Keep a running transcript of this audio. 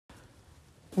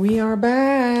We are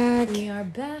back. We are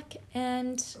back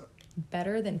and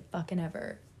better than fucking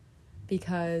ever.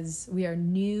 Because we are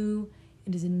new.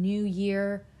 It is a new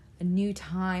year, a new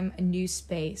time, a new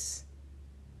space.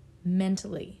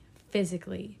 Mentally,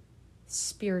 physically,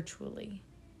 spiritually.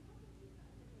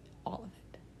 All of it.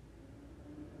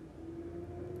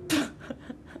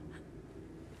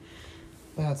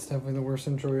 That's definitely the worst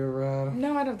intro we ever had.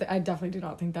 No, I definitely do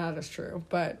not think that is true.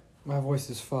 But My voice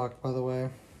is fucked, by the way.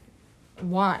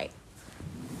 why?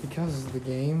 Because of the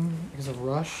game, because of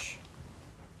Rush.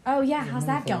 Oh yeah, and how's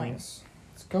many that going? things.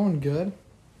 It's going good.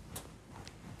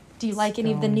 Do you like It's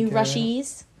any of the going new good.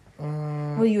 Rushies?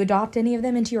 Will you adopt any of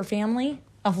them into your family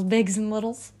of bigs and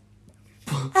littles?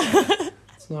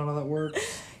 It's not how that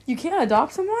works. You can't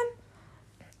adopt someone?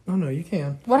 Oh no, you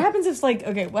can. What happens if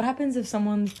what happens if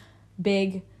someone's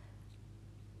big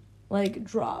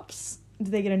drops? Do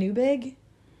they get a new big?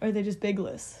 Or are they just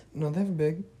bigless? No, they have a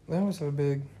big. They always have a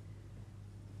big.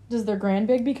 Does their grand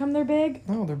big become their big?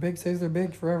 No, their big stays their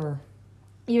big forever.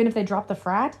 Even if they drop the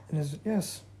frat? It is,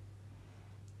 yes.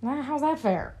 How's that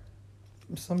fair?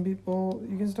 Some people,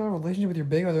 you can still have a relationship with your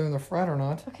big whether they're in the frat or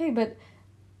not. Okay, but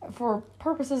for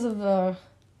purposes of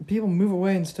People move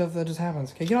away and stuff, that just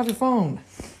happens. Okay, get off your phone.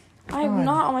 I'm God.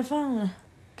 not on my phone.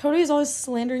 Cody is always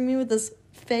slandering me with this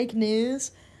fake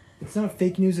news. It's not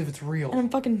fake news if it's real. And I'm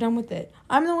fucking done with it.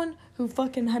 I'm the one who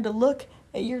fucking had to look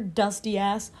at your dusty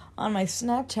ass on my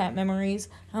Snapchat memories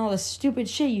and all the stupid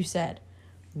shit you said.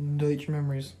 Delete your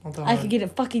memories. Not that I hard. could get you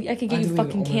deleted all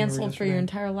fucking my canceled memories for your yesterday.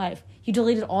 entire life. You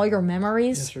deleted all your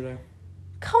memories? Yesterday.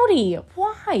 Cody,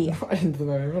 why? I didn't delete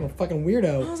my memories. I'm a fucking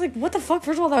weirdo. I was like, what the fuck?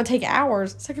 First of all, that would take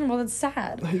hours. Second of all, that's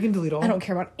sad. You can delete all. I don't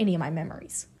care about any of my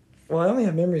memories. Well, I only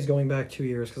have memories going back 2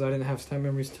 years because I didn't have Snap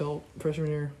memories till freshman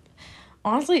year.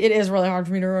 Honestly, it is really hard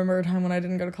for me to remember a time when I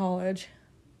didn't go to college.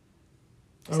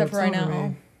 Except for right not now.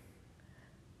 me.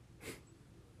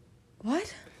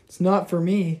 What? It's not for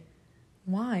me.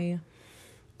 Why?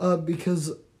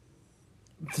 Because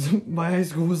my high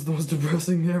school was the most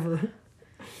depressing ever.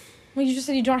 Well, you just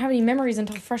said you don't have any memories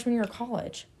until freshman year of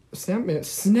college.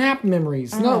 Snap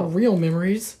memories, Oh. not real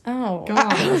memories. Oh.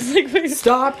 God. I was like, wait.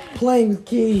 Stop playing with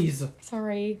keys.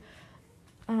 Sorry.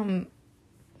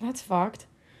 That's fucked.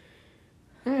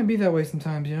 It'd be that way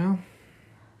sometimes, you know?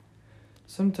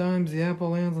 Sometimes the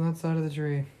apple lands on that side of the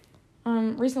tree.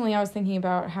 Recently I was thinking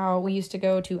about how we used to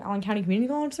go to Allen County Community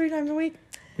College 3 times a week.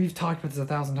 We've talked about this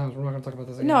 1,000 times. We're not going to talk about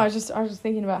this again. No, I was just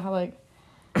thinking about how,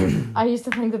 I used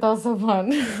to think that was so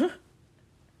fun.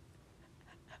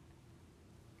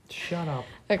 Shut up.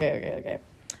 Okay.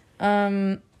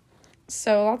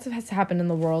 So lots has happened in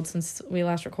the world since we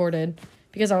last recorded.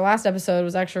 Because our last episode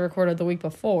was actually recorded the week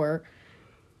before.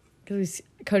 Because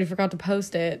Cody forgot to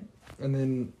post it. And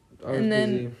then I was And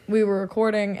then busy. we were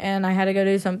recording and I had to go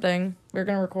do something. We were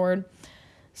going to record.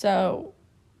 So,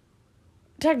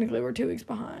 technically we're 2 weeks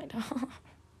behind.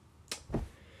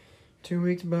 2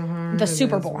 weeks behind. The and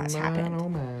Super it's Bowl has man, happened. Oh,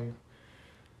 man.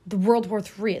 The World War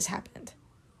III has happened.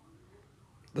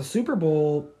 The Super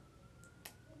Bowl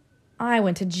I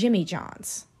went to Jimmy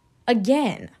John's.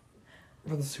 Again.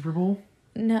 for the Super Bowl?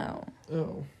 No.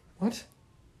 Oh. What?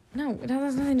 No, it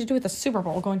has nothing to do with the Super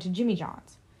Bowl going to Jimmy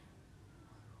John's.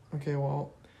 Okay,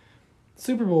 well,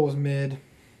 Super Bowl was mid.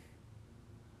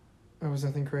 That was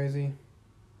nothing crazy.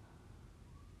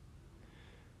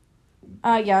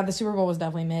 Yeah, the Super Bowl was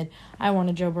definitely mid. I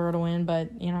wanted Joe Burrow to win, but,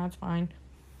 it's fine.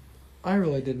 I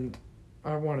really didn't.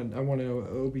 I wanted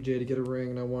OBJ to get a ring,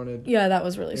 and I wanted Yeah, that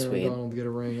was really Aaron sweet. Donald to get a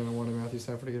ring, and I wanted Matthew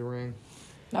Stafford to get a ring.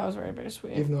 That was very, very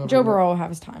sweet. Even though Joe Burrow will have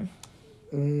his time.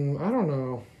 I don't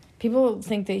know. People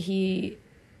think that he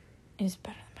is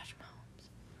better than Patrick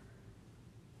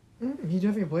Mahomes. He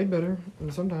definitely played better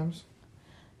sometimes.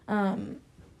 Um,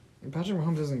 Patrick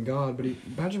Mahomes isn't God, but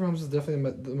Patrick Mahomes is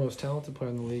definitely the most talented player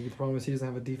in the league. The problem is he doesn't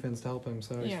have a defense to help him,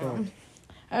 so he's fucked.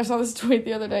 I saw this tweet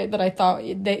the other day that I thought,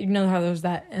 how there's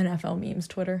that NFL memes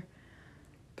Twitter.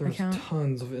 There's account.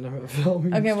 tons of NFL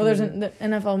memes. Okay, well, there's the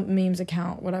NFL memes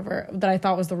account, whatever, that I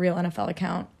thought was the real NFL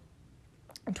account.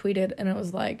 I tweeted, and it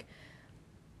was like,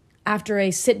 after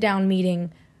a sit-down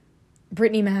meeting,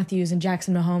 Brittany Matthews and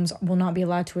Jackson Mahomes will not be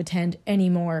allowed to attend any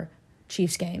more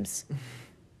Chiefs games.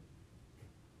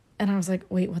 And I was like,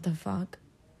 wait, what the fuck?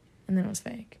 And then it was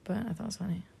fake, but I thought it was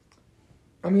funny.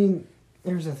 I mean,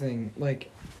 here's the thing.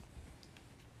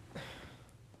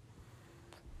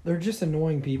 They're just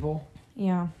annoying people.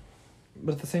 Yeah.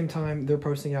 But at the same time, they're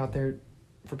posting it out there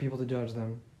for people to judge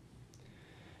them.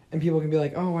 And people can be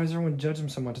like, oh, why does everyone judge them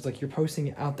so much? It's like you're posting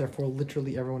it out there for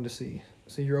literally everyone to see.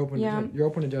 So you're open you're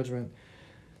open to judgment.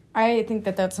 I think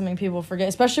that that's something people forget,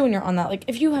 especially when you're on that. Like,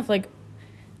 if you have,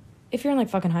 if you're in, like,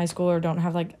 fucking high school or don't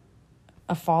have, like,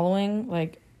 a following,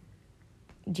 like,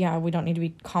 yeah, we don't need to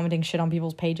be commenting shit on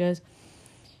people's pages.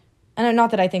 And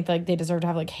not that I think, like, they deserve to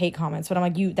have, like, hate comments, but I'm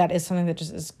like, that is something that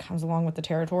just comes along with the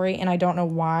territory. And I don't know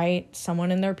why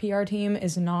someone in their PR team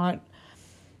is not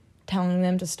telling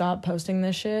them to stop posting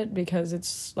this shit, because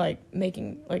it's, like,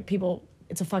 making, like, people,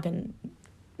 it's a fucking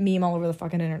meme all over the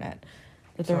fucking internet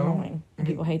that they're annoying and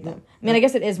people hate them. I mean, I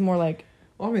guess it is more like...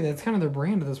 Well, I mean, that's kind of their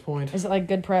brand at this point. Is it like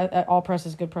good press, all press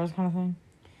is good press kind of thing?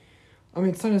 I mean,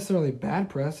 it's not necessarily bad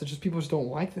press, it's just people just don't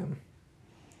like them.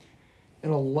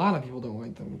 And a lot of people don't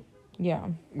like them. Yeah.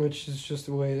 Which is just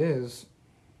the way it is.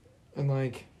 And,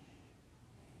 like,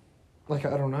 I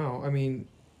don't know. I mean,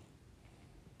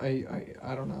 I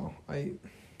don't know. I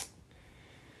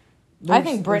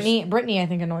think Brittany, I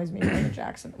think, annoys me more than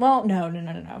Jackson. Well,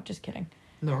 no. Just kidding.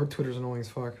 No, her Twitter's annoying as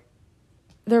fuck.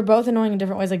 They're both annoying in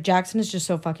different ways. Like, Jackson is just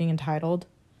so fucking entitled.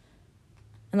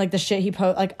 And, like, the shit he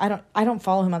posts... Like, I don't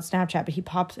follow him on Snapchat, but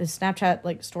his Snapchat,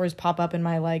 like, stories pop up in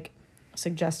my, like,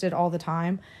 suggested all the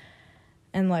time.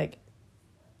 And, like,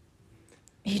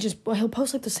 he'll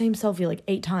post, like, the same selfie, like,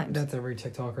 8 times. That's every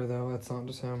TikToker, though. That's not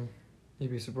just him. You'd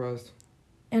be surprised.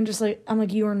 And just, like, I'm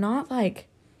like, you are not, like,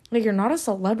 you're not a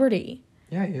celebrity.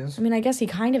 Yeah, he is. I mean, I guess he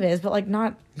kind of is, but, like,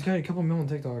 not... He's got a couple million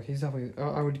TikTok. He's definitely...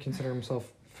 I would consider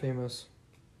himself famous.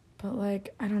 But,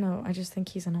 like, I don't know. I just think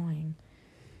he's annoying.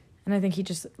 And I think he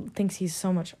just thinks he's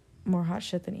so much more hot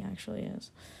shit than he actually is.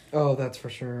 Oh, that's for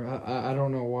sure. I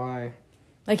don't know why.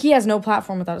 Like, he has no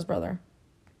platform without his brother.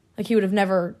 Like, he would have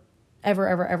never,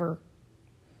 ever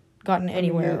gotten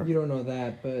anywhere. I mean, you don't know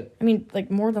that, but... I mean,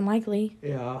 like, more than likely.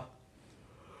 Yeah.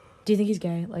 Do you think he's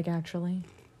gay? Like, actually?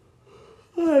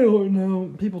 I don't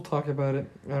know. People talk about it.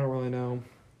 I don't really know.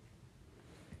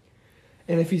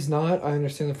 And if he's not, I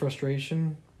understand the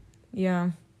frustration.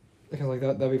 Yeah. Because, like,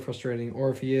 that'd be frustrating.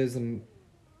 Or if he is, then,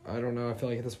 I don't know. I feel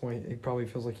like at this point, he probably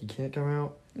feels like he can't come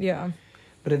out. Yeah.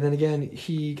 But then again,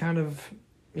 he kind of,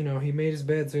 he made his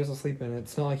bed, so he has to sleep in it.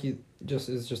 It's not like he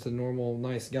is just a normal,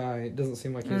 nice guy. It doesn't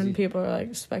seem like And people are,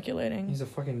 like, speculating. He's a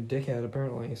fucking dickhead,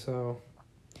 apparently, so...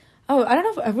 Oh, I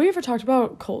don't know have we ever talked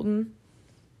about Colton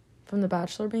from The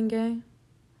Bachelor being gay?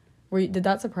 Did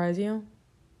that surprise you?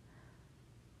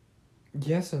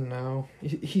 Yes and no.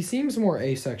 He seems more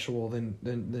asexual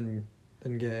than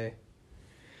gay.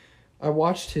 I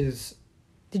watched his...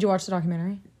 Did you watch the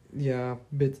documentary? Yeah,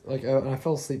 but I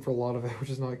fell asleep for a lot of it, which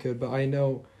is not good. But I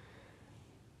know,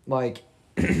 like,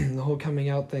 the whole coming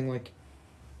out thing, like,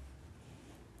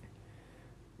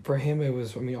 for him it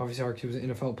was. I mean, obviously, he was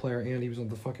an NFL player and he was on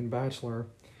The fucking Bachelor,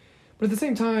 but at the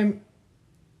same time,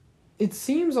 it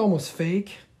seems almost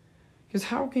fake, because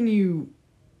how can you?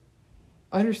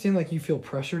 I understand, like, you feel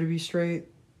pressure to be straight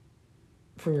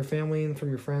from your family and from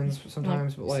your friends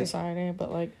sometimes, but, like, society,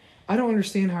 but, like, I don't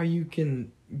understand how you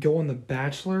can go on The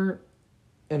Bachelor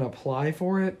and apply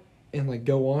for it and, like,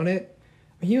 go on it.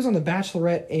 I mean, he was on The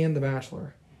Bachelorette and The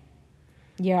Bachelor.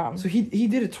 Yeah. So he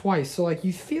did it twice. So, like,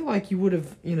 you feel like you would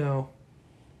have,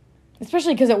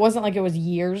 Especially because it wasn't like it was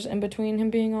years in between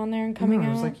him being on there and coming out.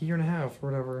 It was like a year and a half or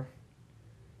whatever.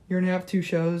 Year and a half, 2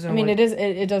 shows. I mean, like,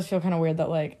 it does feel kind of weird that,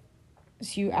 like,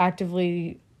 so you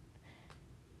actively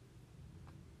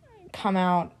come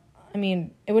out. I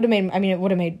mean, it would have been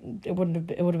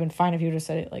fine if he would have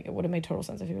said it. Like, it would have made total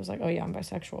sense if he was like, oh yeah, I'm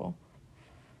bisexual.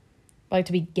 But, like,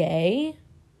 to be gay,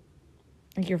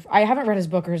 like, I haven't read his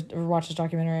book or watched his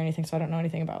documentary or anything, so I don't know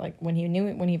anything about, like, when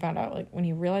he found out, like, when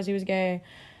he realized he was gay.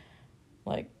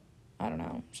 Like, I don't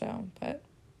know. So, but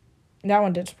that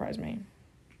one did surprise me,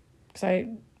 because I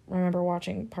remember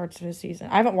watching parts of his season.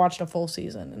 I haven't watched a full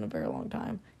season in a very long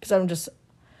time, because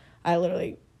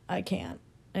I can't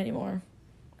anymore.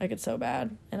 Like, it's so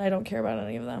bad, and I don't care about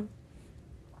any of them.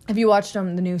 Have you watched the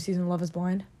new season of Love is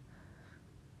Blind?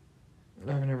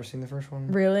 I've never seen the first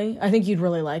one. Really? I think you'd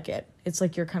really like it. It's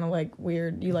like, you're kind of, like,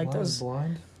 weird. You like Love those... is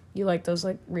Blind? You like those,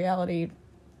 like, reality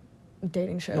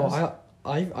dating shows. No,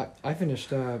 I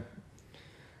finished the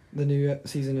new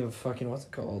season of fucking, what's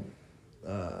it called?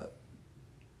 Too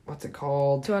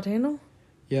Hot to Handle?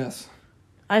 Yes.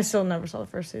 I still never saw the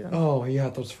first season. Oh, yeah,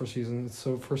 those first season.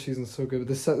 First season's so good. But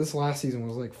this last season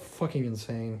was, like, fucking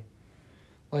insane.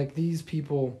 Like, these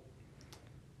people...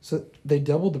 So, they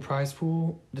doubled the prize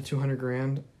pool to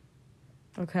 $200,000.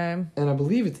 Okay. And I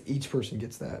believe it's each person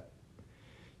gets that.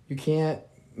 You can't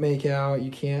make out,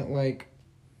 you can't, like,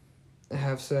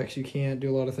 have sex, you can't do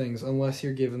a lot of things unless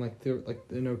you're given, like,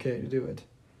 an okay to do it.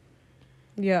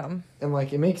 Yeah. And,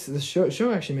 like, it makes... The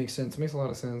show actually makes sense. It makes a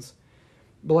lot of sense.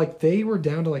 But, like, they were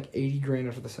down to, like, $80,000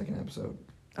 after the second episode.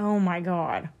 Oh, my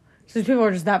God. So these people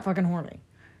are just that fucking horny.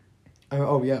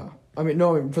 Oh, yeah. I mean,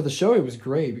 no, for the show it was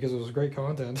great because it was great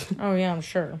content. Oh yeah, I'm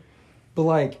sure. But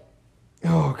like,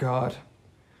 oh god.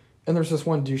 And there's this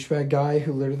one douchebag guy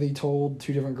who literally told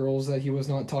 2 different girls that he was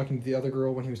not talking to the other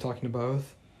girl when he was talking to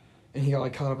both. And he got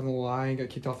like caught up in the lie and got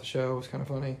kicked off the show. It was kind of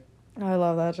funny. I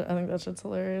love that. I think that shit's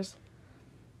hilarious.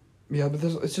 Yeah, but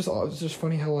it's just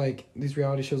funny how like these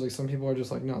reality shows, like some people are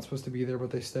just like not supposed to be there, but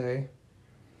they stay.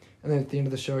 And then at the end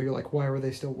of the show, you're like, why were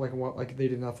they still like what? Like they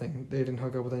did nothing. They didn't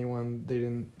hook up with anyone. They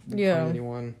didn't find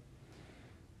anyone.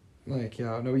 Like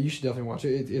no, you should definitely watch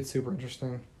it. It's super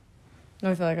interesting.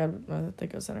 I feel like I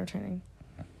think it was entertaining.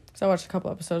 So I watched a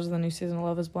couple episodes of the new season of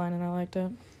Love Is Blind and I liked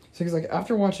it. So because like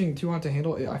after watching Too Hot to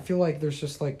Handle, I feel like there's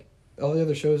just like all the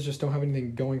other shows just don't have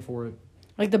anything going for it.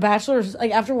 Like The Bachelor, like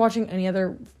after watching any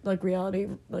other like reality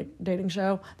like dating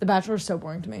show, The Bachelor is so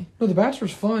boring to me. No, The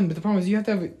Bachelor's fun, but the problem is you have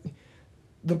to have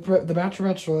the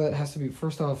Bachelorette has to be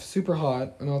first off super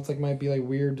hot. I know it's like might be like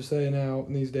weird to say now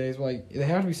in these days, but like they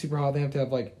have to be super hot. They have to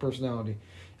have like personality.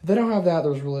 If they don't have that,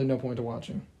 there's really no point to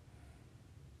watching.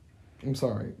 I'm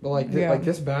sorry, but like like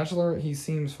this Bachelor, he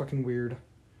seems fucking weird.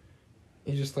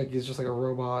 He's just like a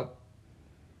robot.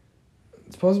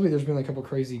 Supposedly, there's been like a couple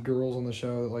crazy girls on the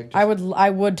show that like. I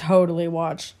would totally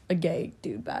watch a gay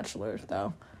dude Bachelor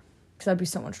though, because that'd be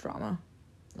so much drama.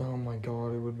 Oh my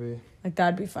god, it would be. Like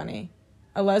that'd be funny.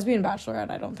 A lesbian Bachelorette,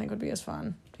 I don't think would be as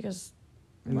fun because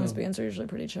lesbians are usually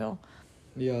pretty chill.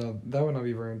 Yeah, that would not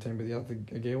be very entertaining, but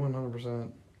yeah, a gay one,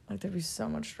 100%. Like there'd be so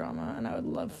much drama, and I would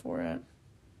love for it.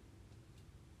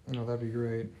 No, that'd be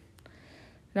great.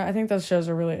 No, I think those shows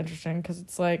are really interesting because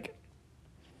it's like.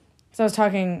 So I was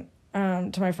talking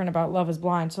to my friend about Love Is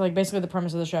Blind. So like basically the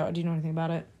premise of the show. Do you know anything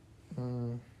about it?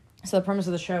 So the premise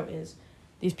of the show is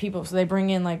these people. So they bring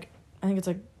in like I think it's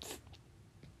like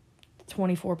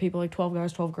 24 people, like 12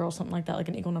 guys, 12 girls, something like that, like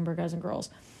an equal number of guys and girls,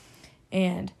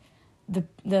 and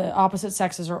the opposite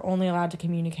sexes are only allowed to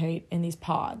communicate in these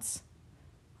pods.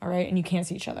 All right, and you can't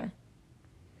see each other.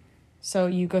 So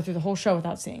you go through the whole show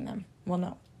without seeing them. Well,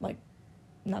 no, like,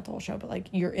 not the whole show, but, like,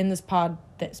 you're in this pod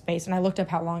space, and I looked up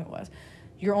how long it was.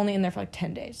 You're only in there for, like,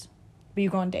 10 days. But you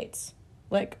go on dates,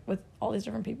 like, with all these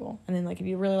different people. And then, like, if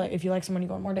you like someone, you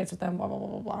go on more dates with them, blah, blah, blah,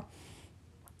 blah, blah.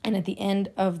 And at the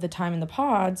end of the time in the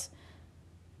pods,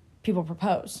 people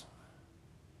propose.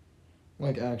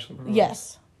 Like, actually propose?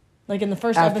 Yes. Like, in the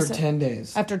first episode. After 10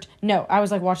 days? No, I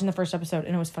was, like, watching the first episode,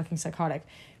 and it was fucking psychotic.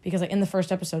 Because, like, in the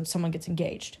first episode, someone gets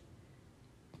engaged.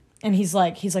 And he's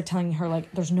like telling her,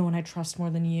 like, there's no one I trust more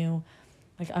than you.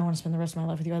 Like, I want to spend the rest of my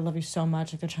life with you. I love you so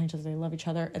much. Like, they're telling each other they love each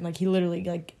other. And, like, he literally,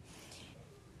 like,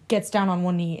 gets down on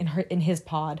one knee in his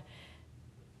pod.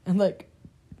 And, like,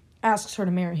 asks her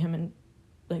to marry him. And,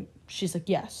 like, she's like,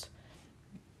 yes.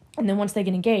 And then once they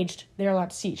get engaged, they're allowed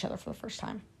to see each other for the first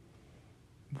time.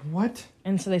 What?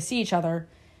 And so they see each other.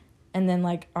 And then,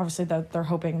 like, obviously they're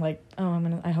hoping, like,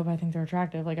 oh, I think they're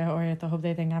attractive. Like, I hope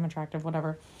they think I'm attractive,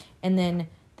 whatever. And then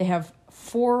they have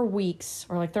 4 weeks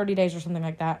or, like, 30 days or something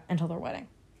like that until their wedding.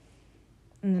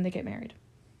 And then they get married.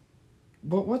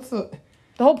 But what's the...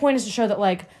 The whole point is to show that,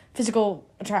 like, physical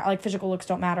looks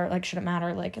don't matter, like, shouldn't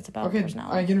matter. Like, it's about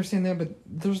personality. I can understand that, but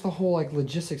there's the whole, like,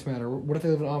 logistics matter. What if they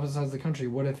live on opposite sides of the country?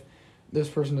 What if this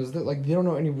person does that? Like, they don't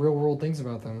know any real-world things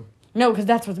about them. No, because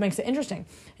that's what makes it interesting.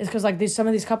 Is because, like, some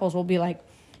of these couples will be, like,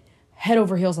 head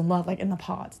over heels in love, like, in the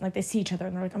pods. Like, they see each other,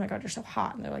 and they're like, oh, my God, you're so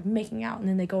hot. And they're, like, making out. And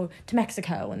then they go to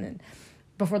Mexico, and then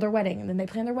before their wedding. And then they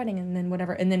plan their wedding, and then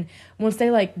whatever. And then once they,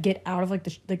 like, get out of, like,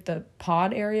 the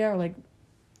pod area, or, like,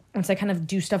 once they kind of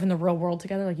do stuff in the real world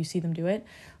together, like, you see them do it,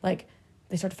 like,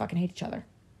 they start to fucking hate each other.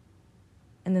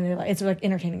 And then they're, like, it's, like,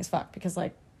 entertaining as fuck. Because,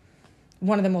 like,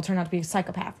 one of them will turn out to be a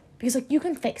psychopath. Because, like, you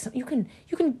can fake something. You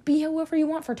can be whoever you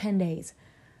want for 10 days.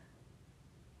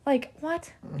 Like,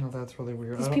 what? No, that's really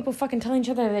weird. These people fucking telling each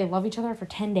other they love each other for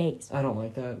 10 days. I don't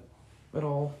like that at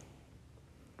all.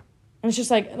 And it's just,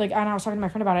 like, and I was talking to my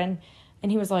friend about it,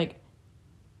 and he was like,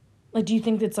 do you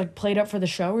think it's, like, played up for the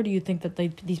show, or do you think that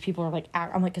these people are, like,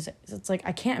 I'm like, because it's, like,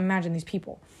 I can't imagine these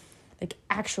people, like,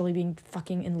 actually being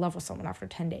fucking in love with someone after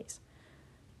 10 days.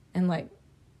 And, like,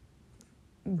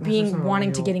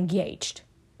 wanting to get engaged.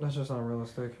 That's just not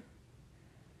realistic.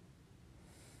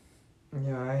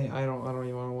 Yeah, I don't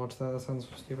even want to watch that. That sounds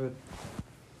stupid.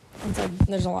 It's like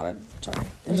there's a lot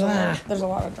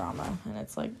of drama, and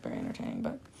it's like very entertaining,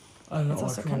 but it's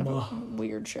also kind of a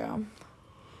weird show.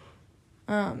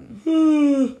 Fuck.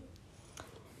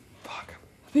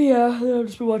 But yeah, I've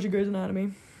just been watching Grey's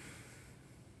Anatomy.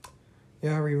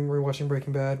 Yeah, we're watching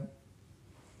Breaking Bad.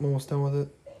 I'm almost done with it.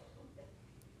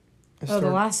 The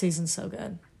last season's so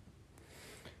good.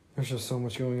 There's just so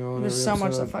much going on. There's so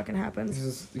much that fucking happens.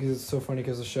 Because it's so funny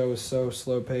because the show is so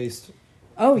slow paced.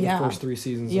 Oh, The yeah. first 3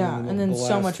 seasons. Yeah, and then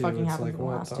so much two, fucking it's happens like, in the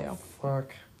what last the two.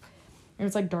 fuck? It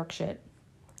was like dark shit.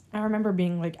 I remember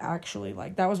being like actually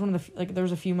like that was one of the like there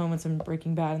was a few moments in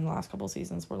Breaking Bad in the last couple of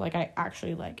seasons where like I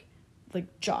actually like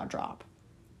jaw drop.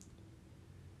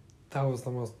 That was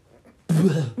the most.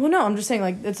 Well, no, I'm just saying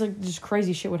like it's like just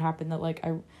crazy shit would happen that like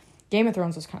Game of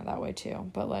Thrones was kind of that way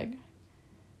too, but like,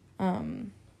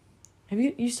 have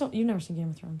you've never seen Game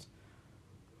of Thrones?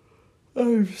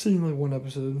 I've seen like 1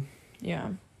 episode. Yeah,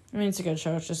 I mean it's a good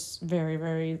show. It's just very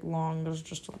very long. There's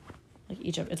just like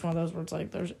it's one of those where it's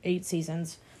like there's 8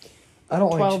 seasons. I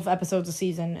don't 12 episodes a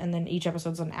season, and then each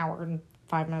episode's an hour and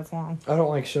 5 minutes long. I don't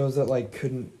like shows that like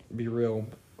couldn't be real.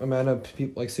 I mean, I know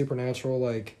people like Supernatural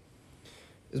like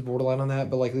is borderline on that,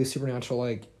 but like at least Supernatural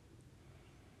like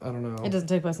I don't know. It doesn't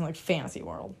take place in like fantasy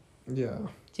world. Yeah.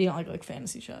 So you don't like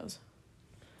fantasy shows?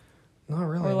 Not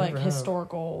really. Or like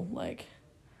historical like.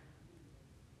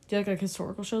 Do you like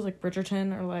historical shows like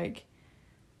Bridgerton or like?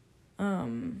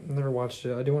 Never watched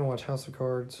it. I do want to watch House of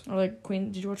Cards. Or like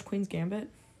Queen. Did you watch Queen's Gambit?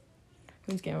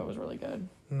 Queen's Gambit was really good.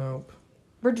 Nope.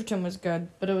 Bridgerton was good,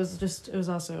 but it was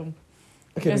also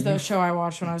Okay, the show I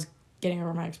watched when I was getting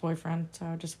over my ex-boyfriend, so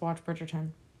I just watched Bridgerton.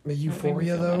 But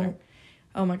Euphoria though, better.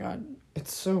 Oh my god,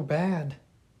 it's so bad.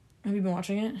 have you been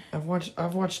watching it? I've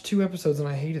watched 2 episodes and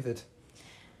I hated it.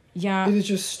 Yeah, It is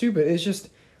just stupid. It's just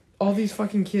all these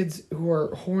fucking kids who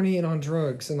are horny and on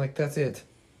drugs and like that's it.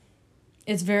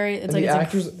 it's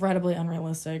incredibly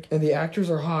unrealistic. And the actors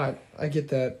are hot. I get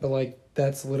that, but like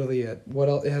that's literally it. What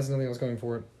else? It has nothing else going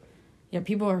for it. Yeah,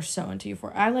 people are so into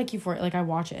Euphoria. I like Euphoria. Like I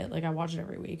watch it. Like I watch it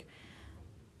every week.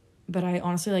 But I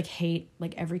honestly like hate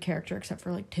like every character except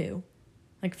for like 2.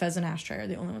 Like Fez and Ashtray are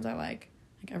the only ones I like.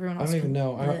 Like everyone else. I don't even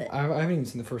know. I haven't even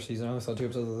seen the first season. I only saw 2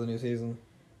 episodes of the new season.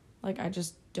 Like I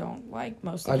just don't like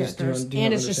most of the characters, do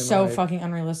and not it's just so understand fucking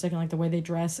unrealistic, and like the way they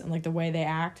dress and like the way they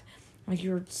act. Like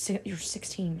you're 16, you're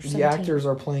 17. The actors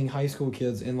are playing high school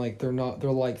kids and like they're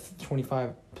like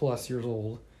 25 plus years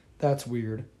old. That's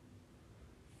weird.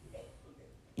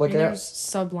 Like there's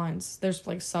sublines. There's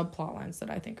like subplot lines that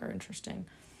I think are interesting,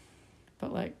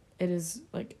 but like it is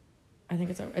like, I think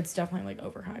it's definitely like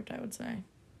overhyped. I would say.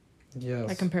 Yes.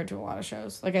 Like compared to a lot of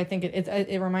shows, like I think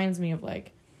it reminds me of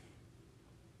like.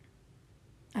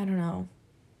 I don't know,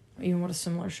 even what a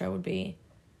similar show would be.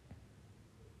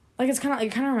 Like it kind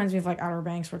of reminds me of like Outer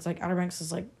Banks, where it's like Outer Banks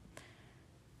is like.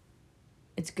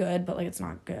 It's good, but like it's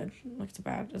not good. Like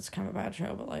it's kind of a bad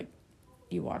show, but like,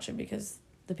 you watch it because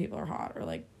the people are hot, or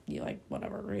like you like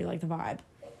whatever, or you like the vibe.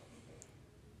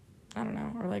 I don't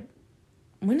know, or like,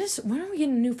 when are we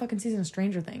getting a new fucking season of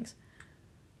Stranger Things?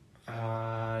 It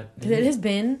has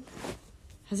been.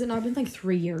 Has it not been like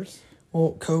 3 years?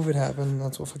 Well, COVID happened.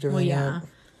 That's what fucked everything up.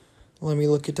 Let me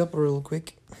look it up real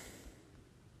quick.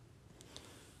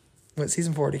 What,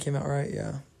 season 4 already came out, right?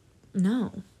 Yeah.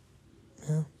 No.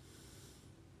 Yeah.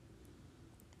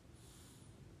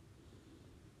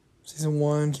 Season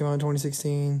 1 came out in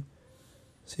 2016.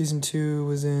 Season 2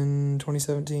 was in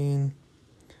 2017.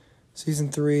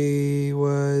 Season 3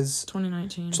 was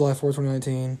 2019. July 4th,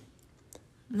 2019.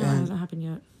 No, it hasn't happened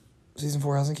yet. Season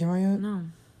 4 hasn't came out yet? No.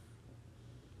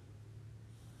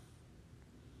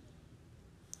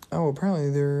 Oh, apparently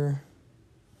they're...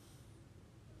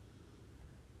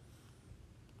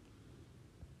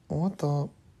 What the...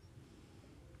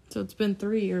 So it's been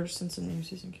 3 years since the new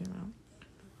season came out.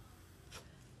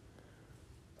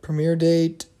 Premiere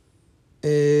date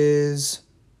is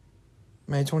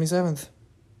May 27th.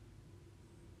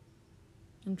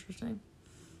 Interesting.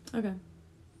 Okay.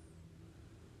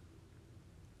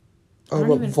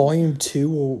 Oh, but Volume 2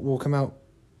 will come out.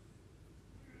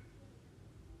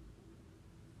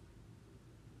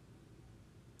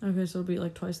 Okay, so it'll be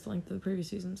like twice the length of the previous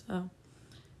seasons. Oh.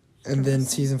 And then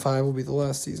Season 5 will be the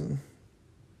last season.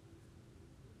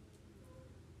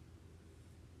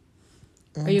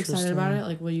 Are you excited about it?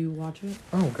 Like, will you watch it?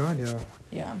 Oh, God, yeah.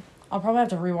 Yeah. I'll probably have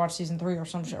to rewatch Season 3 or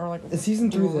some shit. Or like, Is Season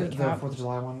 3 the 4th of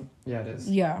July one? Yeah, it is.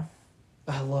 Yeah.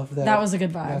 I love that. That was a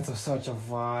good vibe. That's such a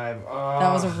vibe.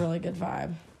 That was a really good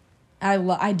vibe.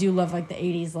 I do love, like, the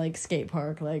 80s, like, skate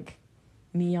park, like,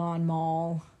 neon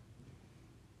mall.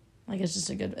 Like, it's just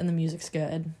a good... And the music's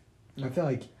good. I feel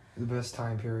like the best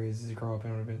time periods to grow up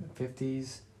in would have been the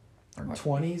 50s, or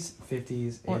 20s,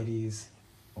 50s, 80s,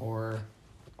 or...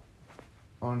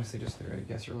 Honestly, just I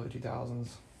guess early 2000s.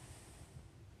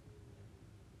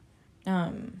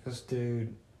 Because,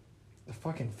 dude, the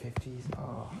fucking 50s,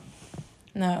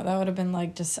 No, that would have been,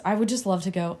 like, just... I would just love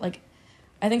to go, like...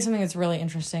 I think something that's really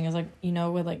interesting is, like, you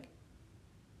know, with, like...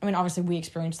 I mean, obviously, we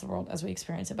experience the world as we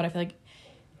experience it, but I feel like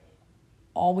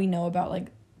all we know about, like,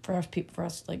 for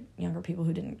us like younger people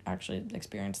who didn't actually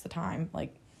experience the time,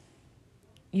 like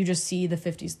you just see the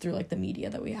 50s through like the media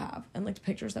that we have and like the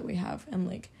pictures that we have, and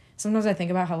like sometimes I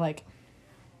think about how like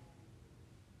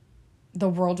the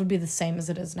world would be the same as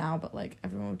it is now, but like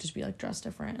everyone would just be like dressed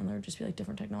different, and there would just be like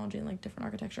different technology and like different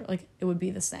architecture. Like it would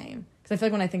be the same, because I feel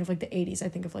like when I think of like the 80s, I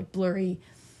think of like blurry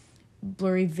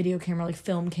video camera, like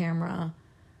film camera,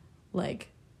 like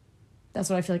that's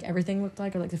what I feel like everything looked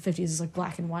like. Or like the 50s is like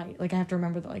black and white. Like I have to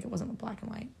remember that like it wasn't black and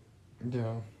white.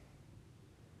 Yeah,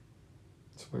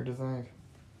 it's weird to think.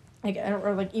 Like,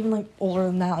 or like even like older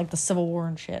than that, like the Civil War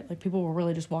and shit. Like people were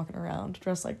really just walking around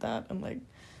dressed like that, and like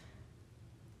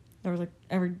there was like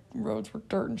every roads were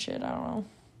dirt and shit. I don't know.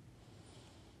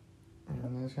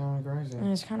 And it's kind of crazy.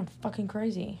 And it's kind of fucking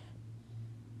crazy.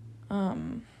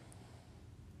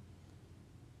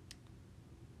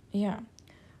 Yeah.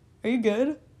 Are you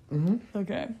good? Mm-hmm.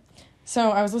 Okay. So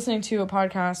I was listening to a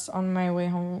podcast on my way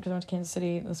home because I went to Kansas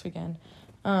City this weekend.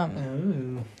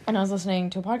 And I was listening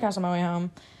to a podcast on my way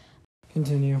home.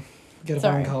 Continue. Get a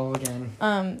phone call again.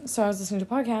 So I was listening to a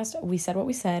podcast, We Said What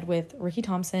We Said, with Ricky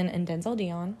Thompson and Denzel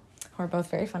Dion, who are both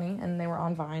very funny, and they were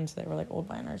on Vine, so they were like old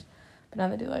Viners. But now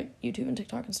they do like YouTube and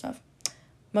TikTok and stuff.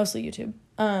 Mostly YouTube.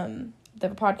 They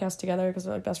have a podcast together because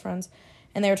they're like best friends.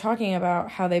 And they were talking about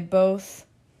how they both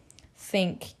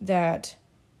think that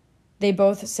they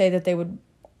both say that they would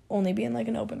only be in like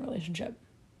an open relationship.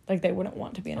 Like they wouldn't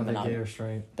want to be in a monogamous. Are they gay or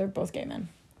straight? They're both gay men.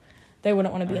 They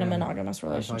wouldn't want to be in a monogamous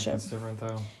relationship. I feel like it's different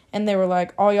though. And they were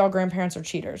like, all y'all grandparents are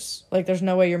cheaters. Like there's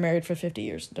no way you're married for 50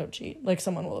 years and don't cheat. Like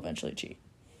someone will eventually cheat.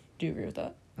 Do you agree with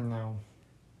that? No.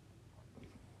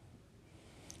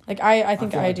 Like I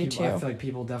think I do too. I feel like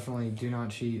people definitely do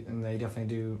not cheat, and they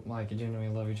definitely do like genuinely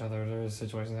love each other. There is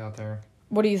situations out there.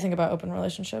 What do you think about open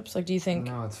relationships? Like, do you think...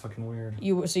 No, it's fucking weird.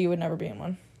 You would never be in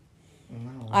one?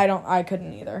 No. I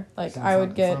couldn't either. Like, I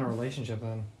would get... It's not a relationship,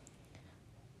 then.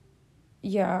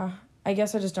 Yeah. I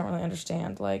guess I just don't really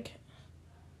understand, like...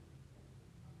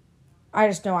 I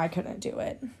just know I couldn't do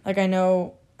it. Like,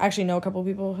 I actually know a couple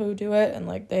people who do it, and,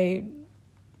 like, they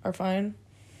are fine.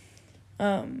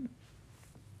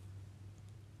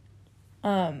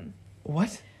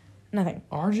 What? Nothing.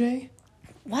 RJ?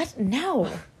 What? No.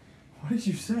 What did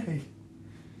you say?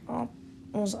 Oh,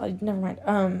 never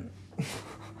mind.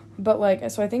 But like,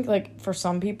 so I think like for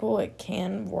some people it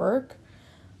can work,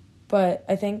 but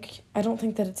I don't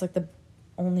think that it's like the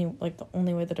only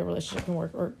way that a relationship can work.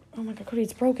 Or oh my god, Cody,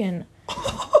 it's broken.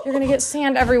 You're gonna get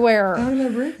sand everywhere. How did I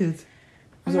break it?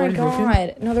 Oh my god!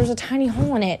 Broken? No, there's a tiny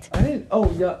hole in it. I didn't.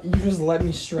 Oh yeah, you just let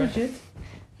me stretch it.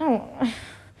 No.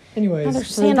 Anyways, there's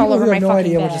sand all over my fucking bed. No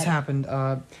idea what just happened.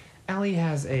 Allie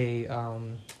has a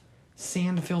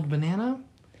sand-filled banana.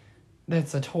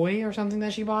 That's a toy or something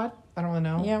that she bought. I don't really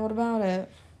know. Yeah, what about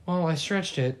it? Well, I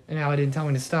stretched it, and Allie didn't tell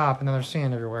me to stop, and now there's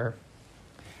sand everywhere.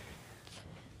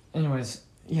 Anyways,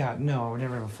 yeah, no, I would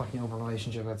never have a fucking open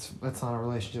relationship. That's not a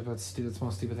relationship. That's the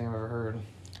most stupid thing I've ever heard.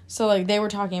 So, like, they were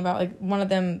talking about, like, one of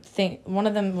them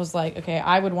was like, okay,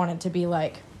 I would want it to be,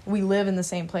 like, we live in the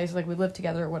same place, like, we live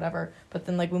together or whatever, but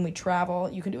then, like, when we travel,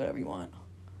 you can do whatever you want.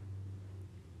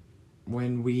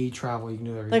 When we travel, you can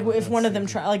do whatever you want. Like, if one of them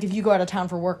like, if you go out of town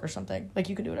for work or something, like,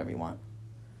 you can do whatever you want.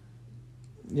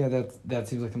 Yeah, that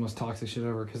seems like the most toxic shit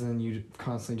ever, because then you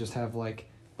constantly just have, like,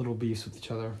 little beefs with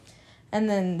each other. And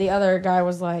then the other guy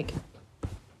was like,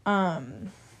 no,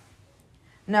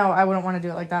 I wouldn't want to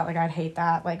do it like that. Like, I'd hate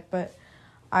that. Like, but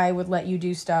I would let you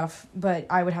do stuff, but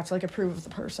I would have to, like, approve of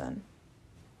the person.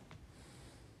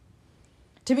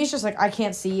 To me, it's just, like, I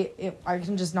can't see it. I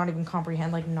can just not even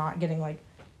comprehend, like, not getting, like,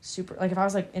 super... Like, if I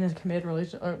was, like, in a committed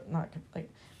relationship... Or not... Like,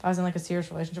 if I was in, like, a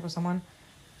serious relationship with someone,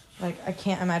 like, I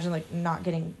can't imagine, like, not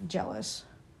getting jealous.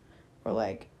 Or,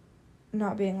 like,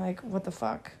 not being, like, what the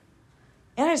fuck?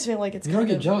 And I just feel like it's you don't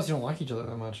get jealous, you don't like each other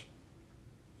that much.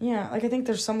 Yeah, like, I think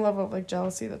there's some level of, like,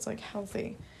 jealousy that's, like,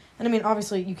 healthy. And, I mean,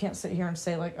 obviously, you can't sit here and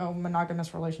say, like, oh,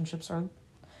 monogamous relationships are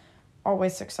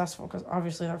always successful, because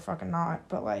obviously they're fucking not,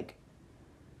 but, like...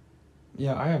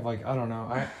 Yeah, I have, like, I don't know.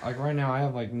 Like, right now, I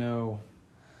have, like, no...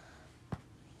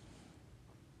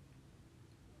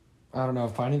 I don't know,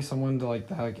 finding someone to, like,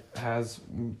 that, like, has,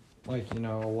 like, you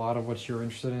know, a lot of what you're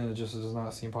interested in, it just does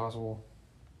not seem possible.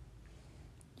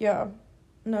 Yeah.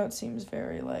 No, it seems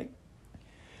very, like...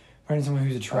 Finding someone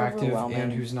who's attractive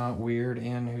and who's not weird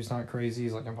and who's not crazy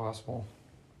is, like, impossible.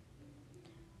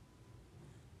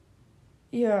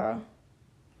 Yeah.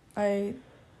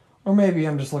 Or maybe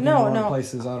I'm just looking in the wrong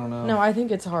places, I don't know. No, I think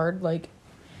it's hard, like...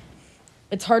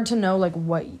 It's hard to know, like,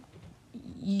 what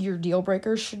your deal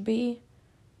breakers should be.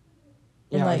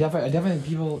 Yeah, like, I definitely think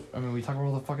people... I mean, we talk about it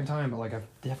all the fucking time, but, like, I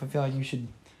definitely feel like you should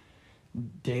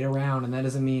date around, and that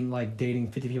doesn't mean like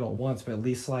dating 50 people at once, but at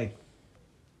least like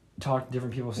talk to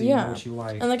different people so you know what you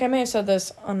like. And like I may have said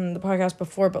this on the podcast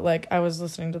before, but like I was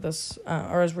listening to this or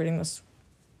I was reading this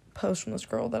post from this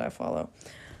girl that I follow.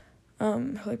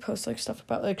 Who like posts like stuff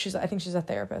about like I think she's a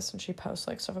therapist, and she posts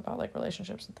like stuff about like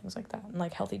relationships and things like that and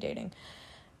like healthy dating.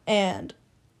 And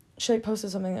she like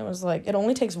posted something that was like, it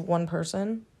only takes one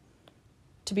person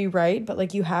to be right, but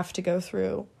like you have to go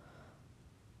through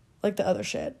like the other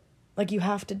shit. Like you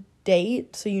have to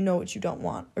date so you know what you don't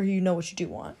want, or you know what you do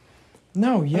want.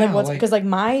 No, yeah, because like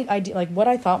my idea, like what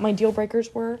I thought my deal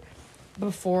breakers were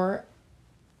before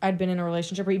I'd been in a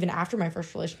relationship, or even after my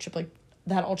first relationship, like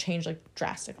that all changed like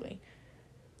drastically.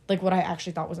 Like what I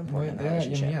actually thought was important in a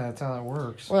relationship. Yeah, that's how that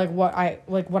works. Or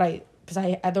because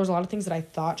there was a lot of things that I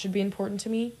thought should be important to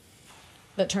me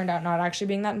that turned out not actually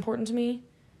being that important to me.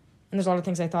 And there's a lot of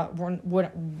things I thought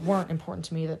weren't important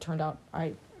to me that turned out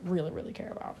I really, really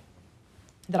care about.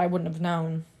 That I wouldn't have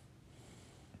known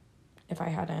if I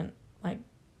hadn't, like,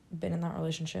 been in that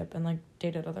relationship and, like,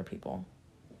 dated other people.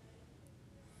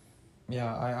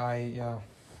 Yeah, yeah.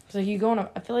 So you go on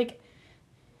I feel like,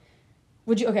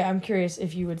 I'm curious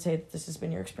if you would say that this has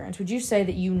been your experience. Would you say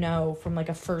that you know from, like,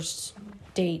 a first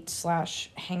date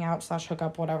 / hangout /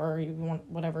 hookup, whatever you want,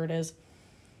 whatever it is,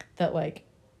 that, like,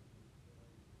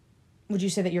 would you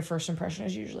say that your first impression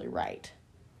is usually right?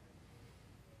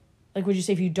 Like, would you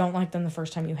say if you don't like them the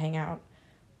first time you hang out,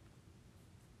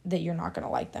 that you're not going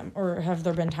to like them? Or have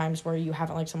there been times where you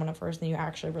haven't liked someone at first and you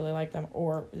actually really like them,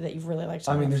 or that you've really liked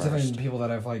someone at first? There's definitely people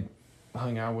that I've, like,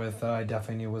 hung out with that I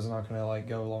definitely knew was not going to, like,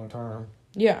 go long term.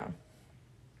 Yeah.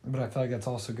 But I feel like that's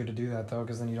also good to do that, though,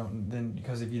 because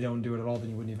because if you don't do it at all, then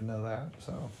you wouldn't even know that,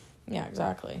 so. Yeah,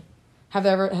 exactly. Has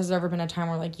there ever been a time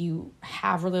where, like, you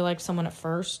have really liked someone at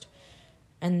first,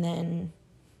 and then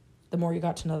the more you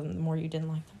got to know them, the more you didn't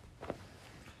like them?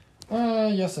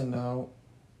 Yes and no.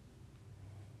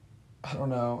 I don't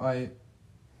know. I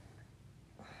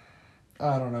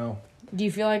don't know. Do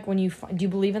you feel like do you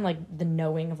believe in, like, the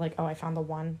knowing of, like, oh, I found the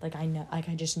one? Like, I know, like,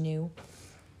 I just knew.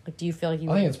 Like, do you feel like you...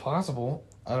 I think it's possible.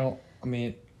 I don't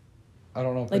know.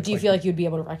 Like, do you feel like you'd be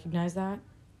able to recognize that?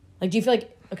 Like, do you feel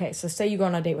like... Okay, so say you go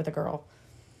on a date with a girl.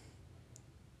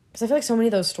 Because I feel like so many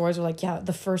of those stories are like, yeah,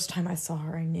 the first time I saw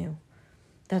her, I knew.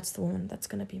 That's the woman that's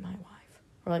going to be my wife.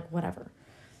 Or, like, whatever.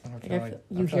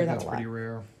 You hear that a lot. That's pretty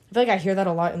rare. I feel like I hear that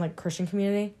a lot in, like, Christian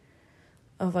community.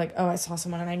 Of, like, oh, I saw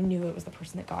someone and I knew it was the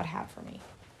person that God had for me.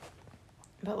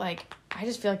 But, like, I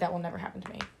just feel like that will never happen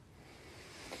to me.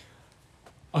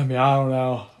 I mean, I don't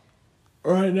know.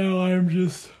 Right now, I don't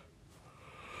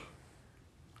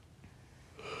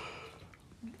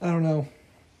know.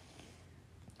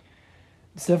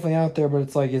 It's definitely out there, but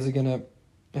it's like, are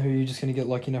you just gonna get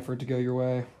lucky enough for it to go your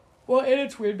way? Well, and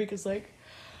it's weird because, like,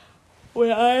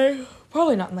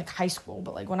 probably not in, like, high school,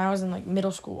 but, like, when I was in, like,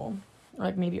 middle school, or,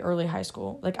 like, maybe early high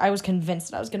school, like, I was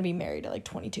convinced that I was gonna be married at, like,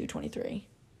 22, 23. I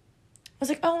was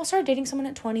like, oh, I'll start dating someone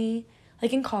at 20,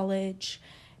 like, in college,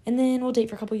 and then we'll date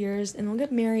for a couple years, and we'll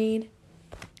get married,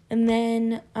 and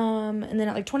then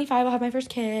at, like, 25, I'll have my first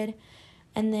kid,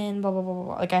 and then blah, blah, blah, blah,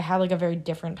 blah. Like, I had, like, a very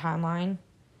different timeline,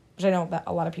 which I know that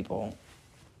a lot of people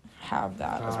have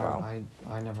that as well.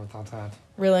 I never thought that.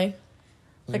 Really?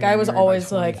 Like, I was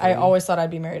always, like, I always thought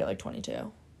I'd be married at, like,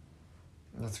 22.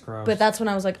 That's gross. But that's when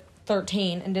I was, like,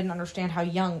 13 and didn't understand how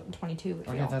young 22 would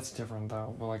feel. Okay, that's different,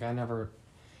 though. But, like, I never...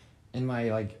 In my,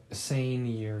 like, sane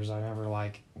years, I never,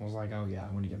 like, was like, oh, yeah,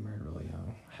 I'm going to get married really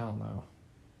young. Hell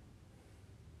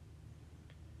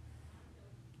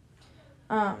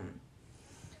no.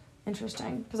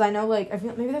 Interesting. Because I know, like, I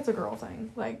feel maybe that's a girl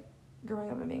thing. Like,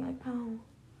 growing up and being like, oh.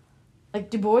 Like,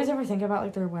 do boys ever think about,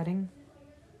 like, their wedding?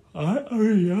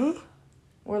 Yeah.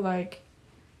 Or, like,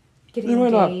 getting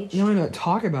engaged? You might not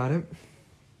talk about it.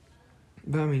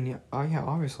 But, I mean, yeah,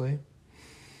 obviously.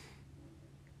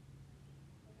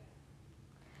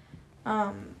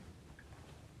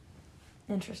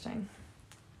 Interesting.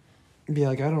 Yeah,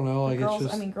 like, I don't know, like, girls,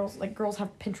 it's just... girls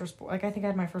have Pinterest board. Like, I think I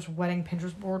had my first wedding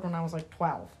Pinterest board when I was, like,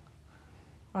 12.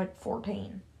 Like,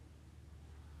 14.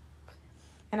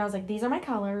 And I was like, these are my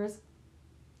colors.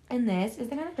 And this is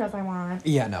the kind of dress I want.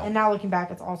 Yeah, no. And now looking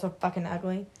back, it's also fucking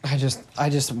ugly. I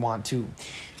just want to...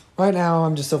 Right now,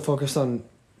 I'm just so focused on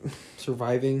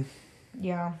surviving.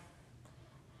 Yeah.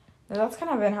 That's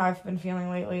kind of been how I've been feeling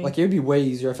lately. Like, it would be way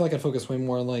easier. I feel like I'd focus way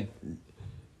more on, like,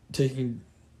 trying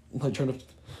to,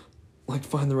 like,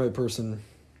 find the right person.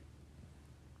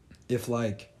 If,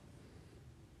 like,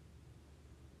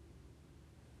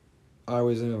 I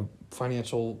was in a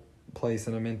financial place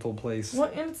and a mental place. Well,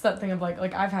 and it's that thing of,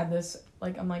 like, I've had this,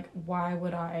 like, I'm like, why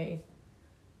would I...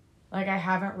 Like, I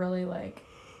haven't really, like...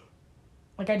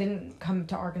 like, I didn't come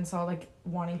to Arkansas, like,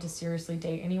 wanting to seriously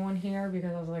date anyone here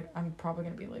because I was like, I'm probably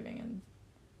going to be leaving in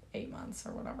 8 months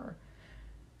or whatever.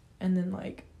 And then,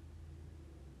 like,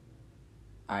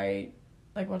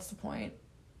 what's the point?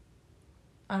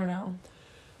 I don't know.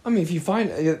 I mean, if you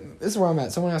find... This is where I'm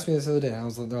at. Someone asked me this the other day.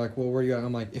 They're like, well, where are you at?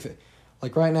 I'm like,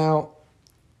 like, right now,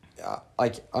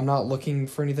 like, I'm not looking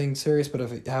for anything serious, but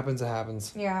if it happens, it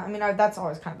happens. Yeah, I mean, that's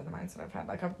always kind of been the mindset I've had.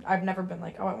 Like, I've never been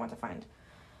like, oh, I want to find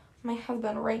my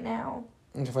husband right now.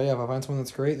 And if I find someone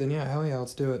that's great, then yeah, hell yeah,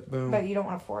 let's do it. Boom. But you don't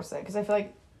want to force it, because I feel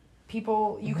like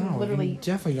people, you can literally... You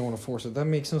definitely don't want to force it. That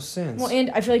makes no sense. Well,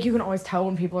 and I feel like you can always tell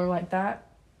when people are like that.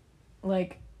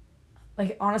 Like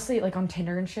honestly, like, on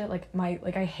Tinder and shit, like,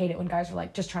 I hate it when guys are,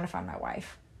 like, just trying to find my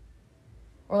wife.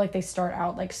 Or, like, they start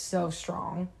out, like, so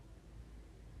strong.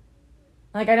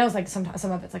 Like, I know it's, like, some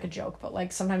of it's, like, a joke, but,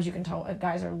 like, sometimes you can tell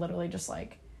guys are literally just,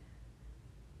 like,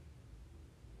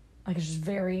 it's just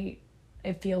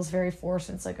it feels very forced,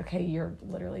 and it's like, okay, you're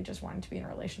literally just wanting to be in a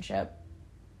relationship.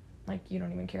 Like, you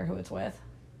don't even care who it's with.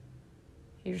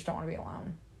 You just don't want to be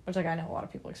alone. Which, like, I know a lot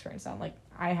of people experience that. Like,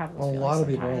 I have those feelings a lot of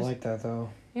sometimes. people are like that, though.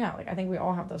 Yeah, like, I think we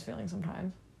all have those feelings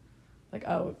sometimes. Like,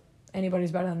 oh,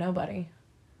 anybody's better than nobody.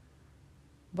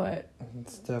 But...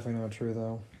 It's definitely not true,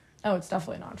 though. Oh, it's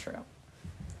definitely not true.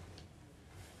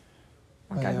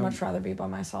 Like, I'd much rather be by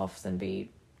myself than be...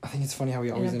 I think it's funny how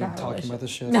we always end up talking about this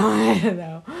shit. No, I don't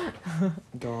know.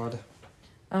 God.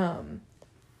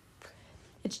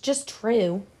 It's just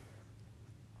true.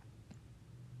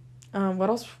 What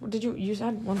else did you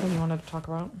said one thing you wanted to talk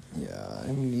about? Yeah,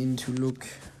 I need to look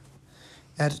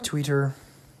at Twitter.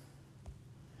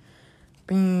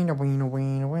 Gotta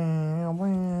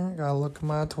look at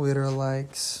my Twitter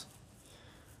likes.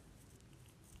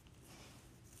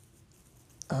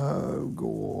 Oh,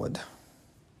 God.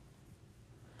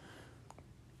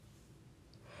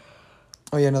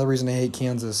 Oh, yeah, another reason I hate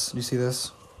Kansas. You see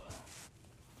this?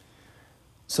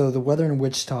 So the weather in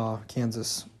Wichita,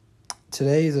 Kansas.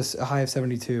 Today is a high of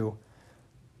 72.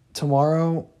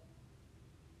 Tomorrow,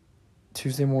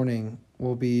 Tuesday morning,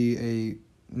 will be a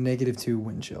 -2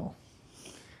 wind chill.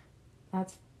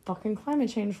 That's fucking climate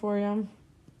change for you.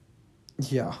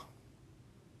 Yeah.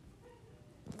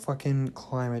 Fucking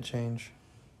climate change.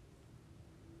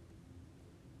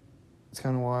 It's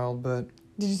kind of wild, but...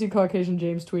 Did you see Caucasian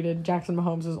James tweeted, Jackson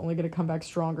Mahomes is only going to come back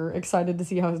stronger. Excited to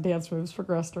see how his dance moves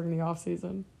progress during the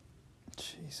offseason.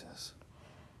 Jesus.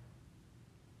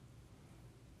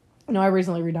 No, I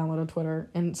recently re-downloaded Twitter,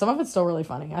 and some of it's still really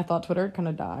funny. I thought Twitter kind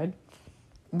of died.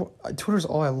 Well, Twitter's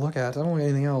all I look at. I don't look at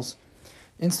anything else.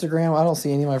 Instagram, I don't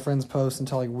see any of my friends' posts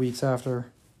until, like, weeks after.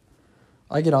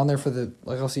 I get on there for the...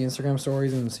 Like, I'll see Instagram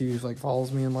stories and see who, like,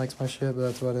 follows me and likes my shit, but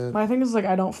that's about it. My thing is, like,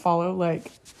 I don't follow,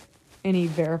 like... any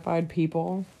verified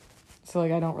people, so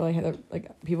like I don't really have I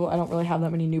don't really have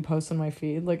that many new posts on my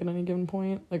feed like at any given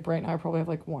point. Like right now I probably have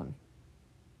like one.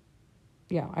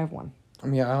 Yeah, I have one. I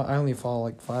mean, I only follow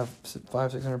like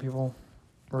 600 people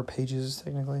or pages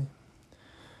technically.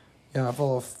 Yeah, I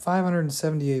follow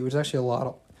 578, which is actually a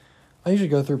lot. I usually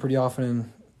go through pretty often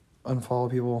and unfollow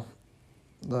people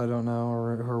that I don't know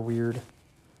or who are weird.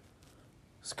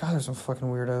 God, there's some fucking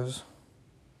weirdos.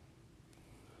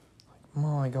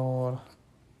 My God.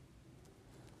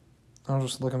 I'll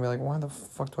just look and be like, why the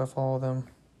fuck do I follow them?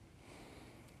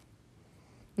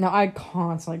 No, I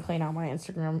constantly clean out my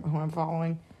Instagram who I'm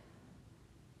following.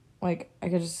 Like, I'm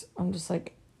just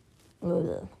like,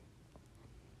 ugh.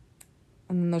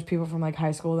 And then there's people from, like,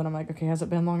 high school that I'm like, okay, has it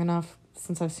been long enough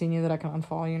since I've seen you that I can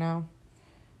unfollow you now?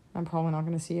 I'm probably not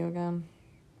going to see you again.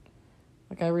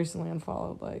 Like, I recently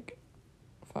unfollowed, like,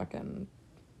 fucking,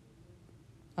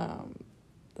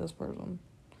 this person.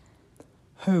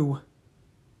 Who?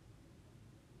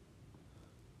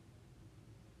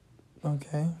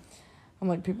 Okay. I'm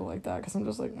like people like that because I'm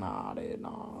just like, nah, dude,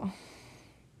 nah.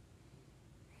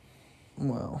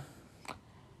 Well.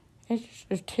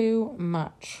 It's too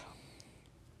much.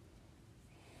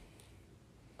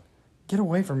 Get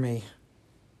away from me.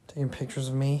 Taking pictures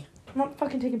of me. I'm not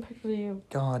fucking taking pictures of you.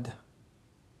 God.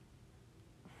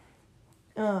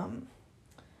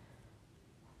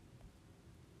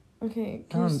 Okay,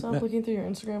 can you stop looking through your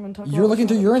Instagram and talk about... You're looking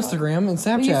through your Instagram and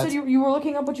Snapchat. You said you were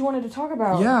looking up what you wanted to talk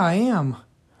about. Yeah, I am.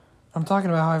 I'm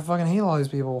talking about how I fucking hate all these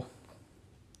people.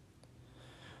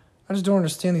 I just don't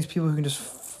understand these people who can just...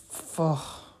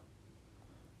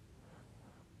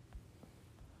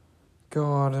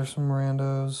 God, there's some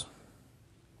randos.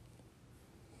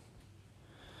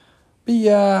 But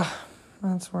yeah,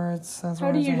 that's where it's at.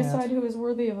 How do you decide who is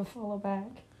worthy of a follow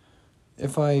back?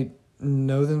 If I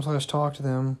know them / talk to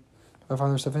them, if I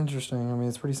find their stuff interesting. I mean,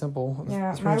 it's pretty simple.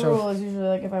 Yeah, my rule is usually,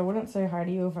 like, if I wouldn't say hi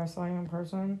to you if I saw you in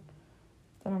person,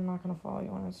 then I'm not going to follow you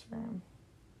on Instagram.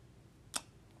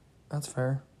 That's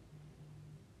fair.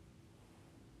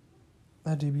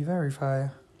 That do be very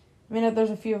fair. I mean, there's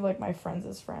a few of, like, my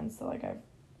friends' friends that, like, I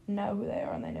know who they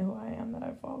are and they know who I am that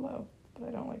I follow. But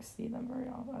I don't, like, see them very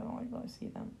often. I don't, like, really see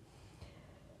them.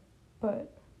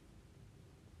 But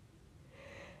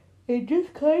it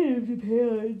just kind of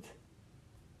depends.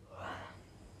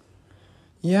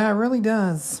 Yeah, it really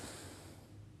does.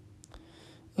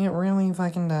 It really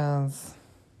fucking does.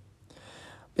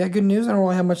 Yeah, good news. I don't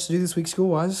really have much to do this week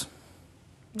school-wise.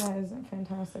 That isn't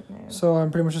fantastic news. So I'm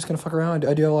pretty much just going to fuck around.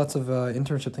 I do have lots of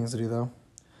internship things to do, though.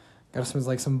 Got to submit,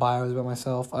 like, some bios about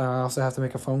myself. I also have to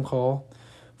make a phone call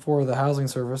for the housing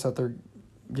service that they're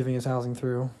giving us housing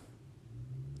through.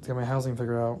 To get my housing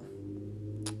figured out.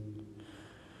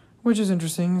 Which is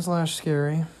interesting /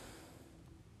 scary.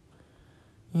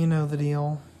 You know the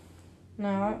deal. No,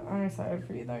 I'm excited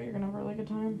for you, though. You're going to have a really good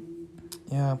time.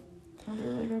 Yeah. It'll be a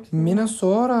really good experience.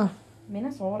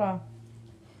 Minnesota.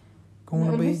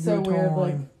 Gonna be so good weird, time.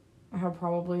 like, how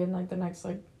probably in, like, the next,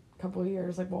 like, couple of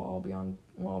years, like, we'll all be in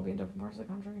different parts of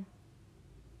the country.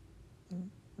 I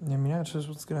mean, yeah, it's just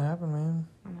what's gonna happen, man.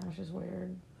 I know, it's just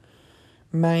weird.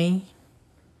 May.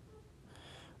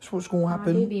 That's what's gonna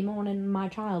happen. I do be mourning my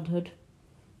childhood.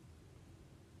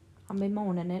 I've been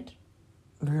mourning it.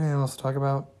 Is there anything else to talk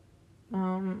about? I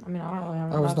mean, I don't really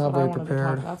have. I was not very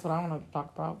prepared. That's what I wanted to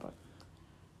talk about, but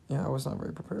Yeah, I was not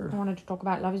very prepared. I wanted to talk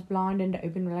about Love is Blind and the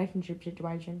open relationship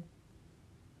situation.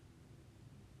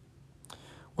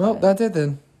 Well, that's it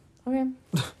then. Okay.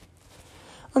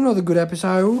 Another good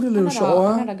episode, a little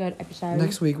shorter. Another good episode.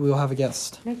 Next week we'll have a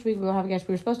guest. Next week we'll have a guest.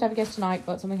 We were supposed to have a guest tonight,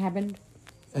 but something happened.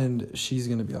 And she's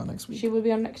gonna be on next week. She will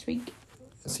be on next week.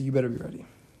 So you better be ready.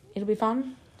 It'll be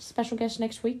fun. Special guest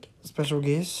next week. Special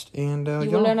guest, and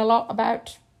you will learn a lot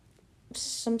about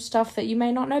some stuff that you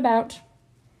may not know about.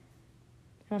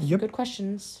 You have some good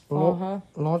questions for her.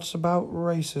 Lots about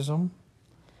racism.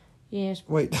 Yes.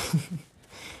 Wait.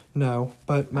 No,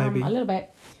 but maybe. A little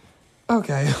bit.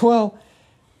 Okay, well,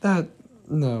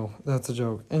 that's a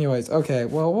joke. Anyways, okay,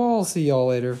 well, we'll see y'all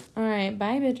later. Alright,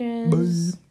 bye, bitches. Bye.